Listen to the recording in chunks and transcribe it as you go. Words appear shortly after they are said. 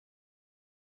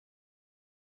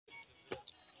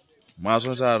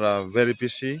Muscles are very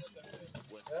busy.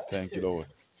 Thank you, Lord.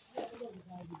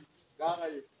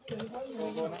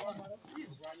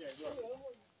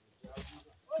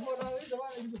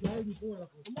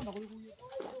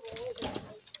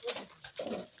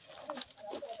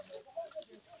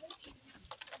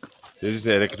 This is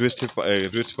a electricity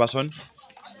person.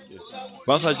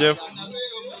 Pastor Jeff,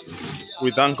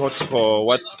 we thank God for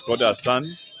what God has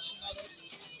done.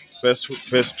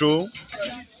 Phase 2,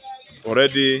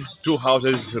 already 2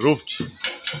 houses is roofed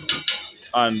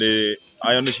and the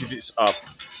iron sheet is up.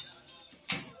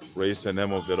 Praise the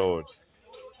name of the Lord.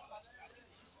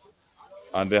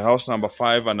 And the house number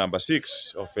 5 and number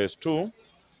 6 of phase 2,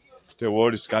 the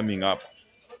wall is coming up.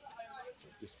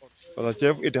 Pastor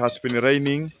Jeff, it has been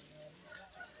raining.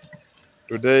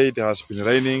 Today it has been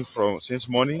raining since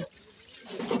morning.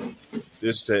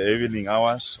 This is the evening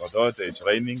hours, although it is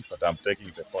raining, but I'm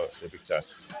taking the picture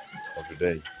of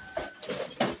today.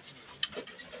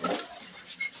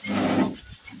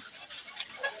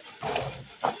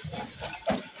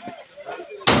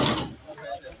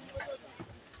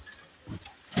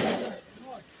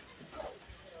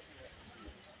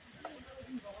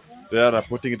 They are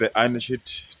putting the iron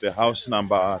sheet, the house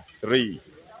number 3.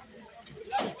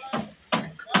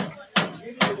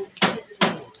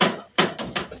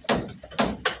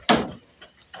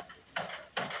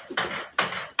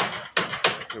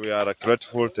 We are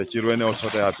grateful. The children also,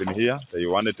 they have been here. They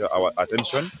wanted our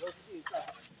attention.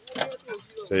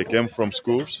 They came from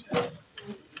schools.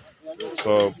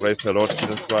 So praise the Lord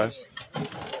Jesus Christ.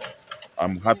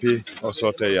 I'm happy.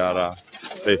 Also, they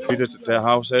visited their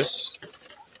houses.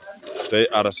 They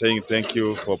are saying thank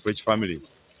you for Bridge family.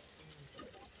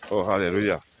 Oh,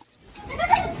 hallelujah.